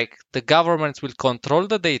 Like the governments will control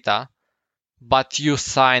the data, but you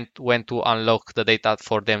signed when to unlock the data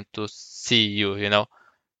for them to see you.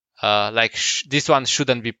 Like this one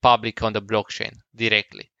shouldn't be public on the blockchain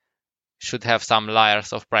directly. Should have some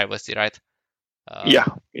layers of privacy, right? Yeah.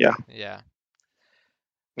 Yeah.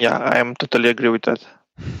 I am totally agree with that.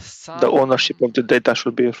 The ownership of the data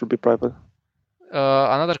should be private.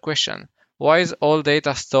 Another question: why is all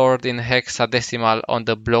data stored in hexadecimal on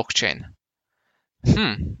the blockchain?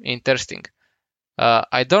 Interesting.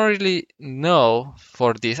 I don't really know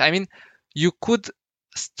for this. I mean, you could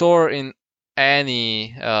store in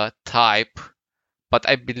any type, but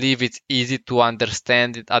I believe it's easy to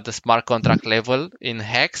understand it at the smart contract level in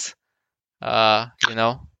hex.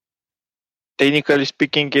 Technically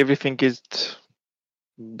speaking, everything is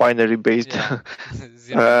binary based.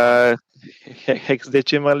 Yeah.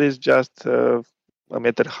 Hexadecimal is just a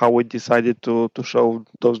matter how we decided to show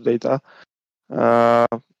those data. We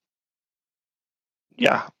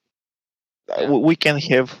can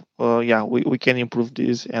have we can improve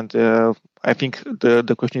this, and I think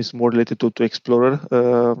the question is more related to Explorer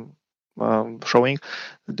showing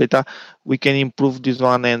data. We can improve this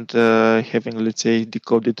one and having, let's say,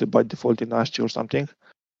 decoded by default in ASCII or something.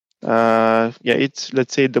 It's,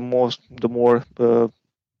 let's say, the more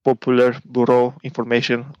popular raw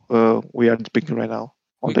information we are depicting right now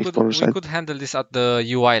on the Explorer side. We could handle this at the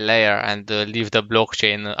UI layer and leave the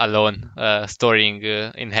blockchain alone, storing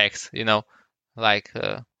in hex. Like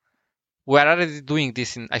we're already doing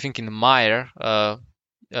this I think in Mire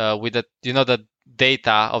with the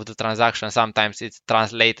data of the transaction. Sometimes it's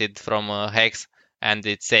translated from hex, and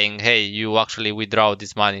it's saying, hey, you actually withdraw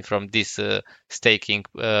this money from this staking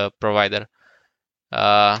provider.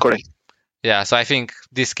 Correct. Yeah, so I think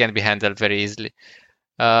this can be handled very easily.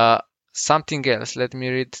 Something else, let me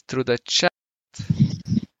read through the chat.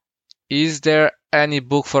 Is there any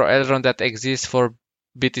book for Elrond that exists for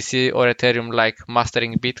BTC or Ethereum, like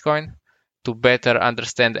Mastering Bitcoin, to better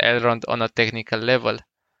understand Elrond on a technical level?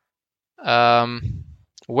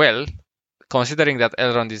 Well, considering that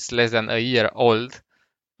Elrond is less than a year old,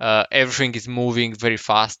 everything is moving very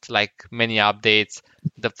fast, like many updates.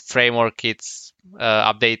 The framework is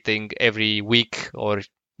updating every week or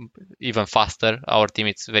even faster. Our team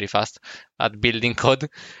is very fast at building code.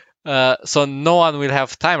 So no one will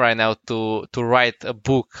have time right now to write a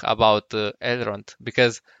book about Elrond,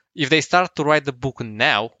 because if they start to write the book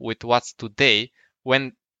now with what's today,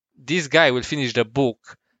 when this guy will finish the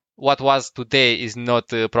book, what was today is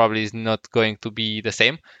not probably is not going to be the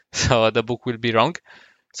same. So the book will be wrong.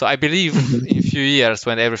 So I believe in a few years,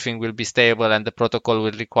 when everything will be stable and the protocol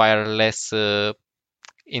will require less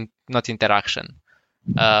not interaction,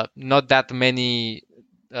 not that many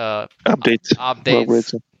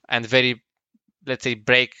updates and very, let's say,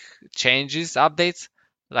 break changes updates,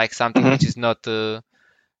 like something which is not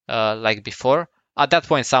like before. At that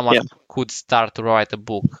point, someone could start to write a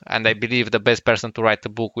book, and I believe the best person to write the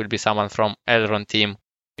book will be someone from Elrond team,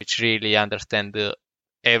 which really understand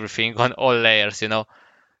everything on all layers.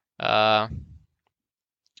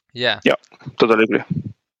 Yeah. Yeah, totally agree.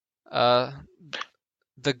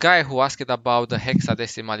 The guy who asked about the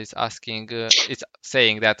hexadecimal is asking, it's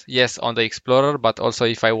saying that yes, on the Explorer, but also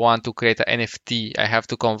if I want to create an NFT, I have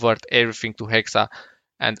to convert everything to hexa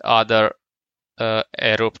and other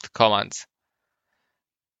erupt commands.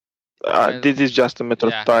 Well, This is just a matter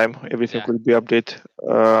of yeah, time. Everything yeah. will be updated.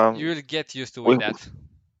 You will get used to with We, that,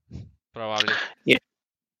 probably. yeah,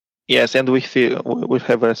 yes, and we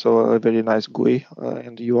have also a very nice GUI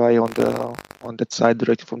and UI on that side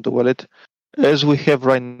directly from the wallet, as we have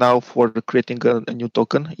right now for creating a new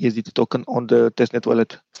token, ESDT token on the testnet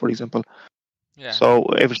wallet, for example. Yeah. So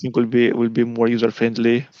everything will be more user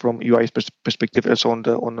friendly from UI perspective, also on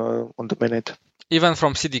the mainnet. Even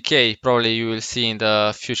from CDK, probably you will see in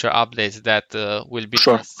the future updates that will be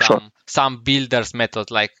Sure, there sure. some builders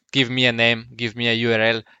method like give me a name, give me a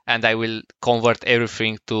URL, and I will convert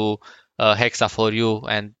everything to hexa for you,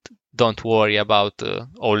 and don't worry about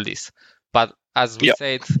all this. But as we Yeah,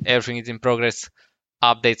 said, everything is in progress.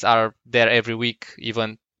 Updates are there every week,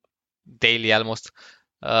 even daily almost.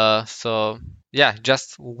 So yeah,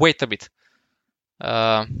 just wait a bit.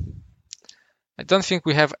 Uh, I don't think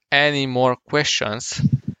we have any more questions.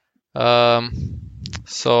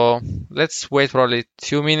 So let's wait probably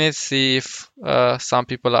 2 minutes, see if some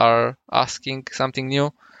people are asking something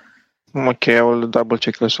new. okay. I will double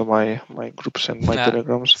check also my groups and my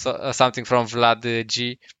telegrams. So something from Vlad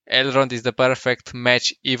G. Elrond is the perfect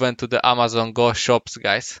match even to the Amazon Go shops,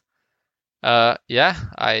 guys. Yeah,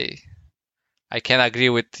 I can agree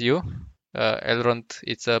with you. Elrond,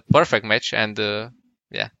 it's a perfect match, and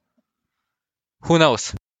yeah, who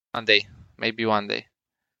knows? One day, maybe one day,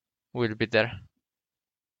 we'll be there.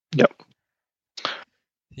 Yeah.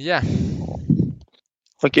 Yeah.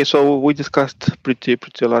 Okay, so we discussed pretty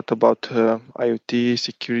a lot about IoT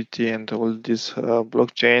security and all this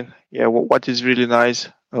blockchain. Yeah, what is really nice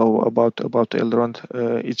about Elrond,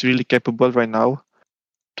 it's really capable right now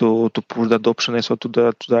to push the adoption also to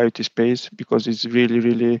the IoT space, because it's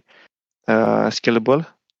really scalable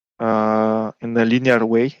in a linear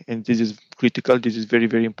way, and this is critical. This is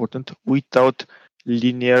very important. Without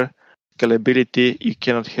linear scalability, you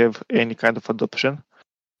cannot have any kind of adoption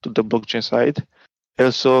to the blockchain side.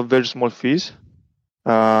 Also, very small fees,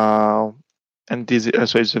 and this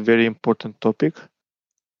also is a very important topic.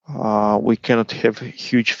 We cannot have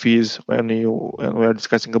huge fees when we are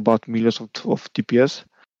discussing about millions of TPS.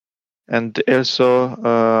 And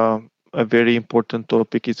also, a very important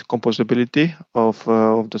topic is composability of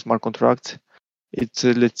the smart contracts. It's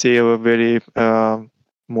let's say a very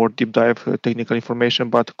more deep dive technical information,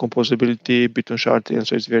 but composability between shards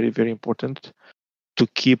also is very important to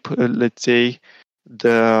keep let's say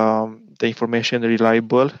the information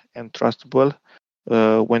reliable and trustable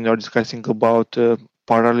when you're discussing about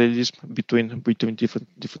parallelism between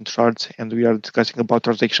different shards, and we are discussing about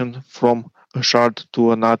transaction from a shard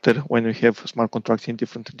to another when we have smart contracts in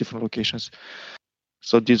different locations.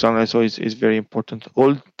 So this one also is very important.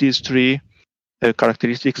 All these three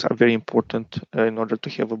characteristics are very important in order to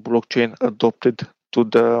have a blockchain adopted to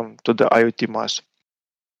the IoT mass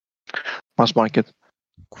market.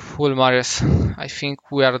 Cool, Marius. I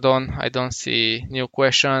think we are done. I don't see new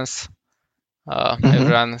questions.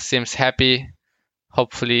 Everyone seems happy.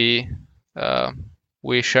 Hopefully, uh,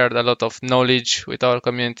 we shared a lot of knowledge with our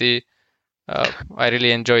community. I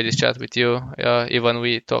really enjoy this chat with you. Even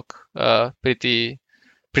we talk pretty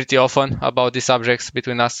often about these subjects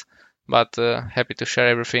between us, but happy to share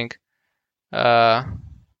everything.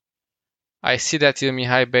 I see that you,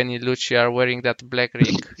 Mihai, Benny, Luci are wearing that black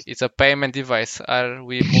ring. It's a payment device. Are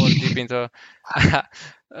we more deep into?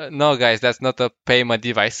 No, guys, that's not a payment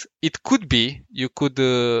device. It could be. You could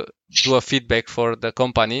do a feedback for the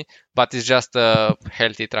company, but it's just a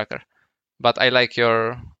healthy tracker. But I like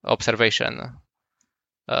your observation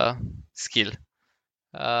uh, skill.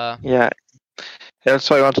 Yeah.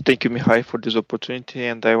 Also, I want to thank you, Mihai, for this opportunity,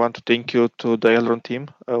 and I want to thank you to the Elrond team.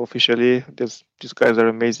 Officially, these guys are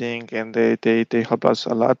amazing, and they help us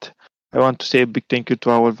a lot. I want to say a big thank you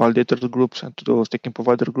to our validator groups and to those staking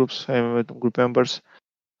provider groups and group members.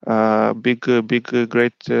 Great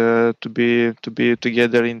to be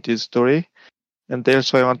together in this story. And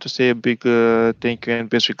also, I want to say a big thank you and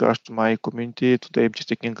best regards to my community, to the MG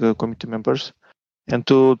staking community members. And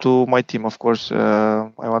to my team, of course,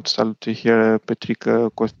 I want to salute here Petric,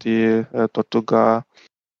 Costi, Tortuga,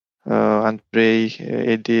 Andrei,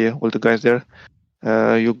 Eddie, all the guys there.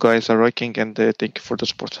 You guys are rocking, and thank you for the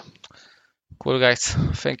support. Cool, guys.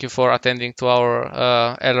 Thank you for attending to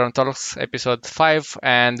our Elrond Talks episode 5,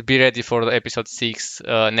 and be ready for the episode 6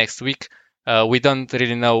 next week. We don't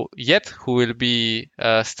really know yet who will be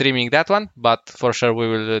streaming that one, but for sure we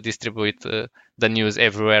will distribute the news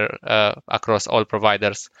everywhere across all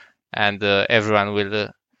providers, and everyone will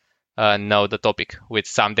know the topic with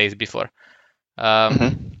some days before.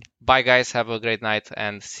 Bye, guys. Have a great night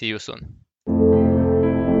and see you soon.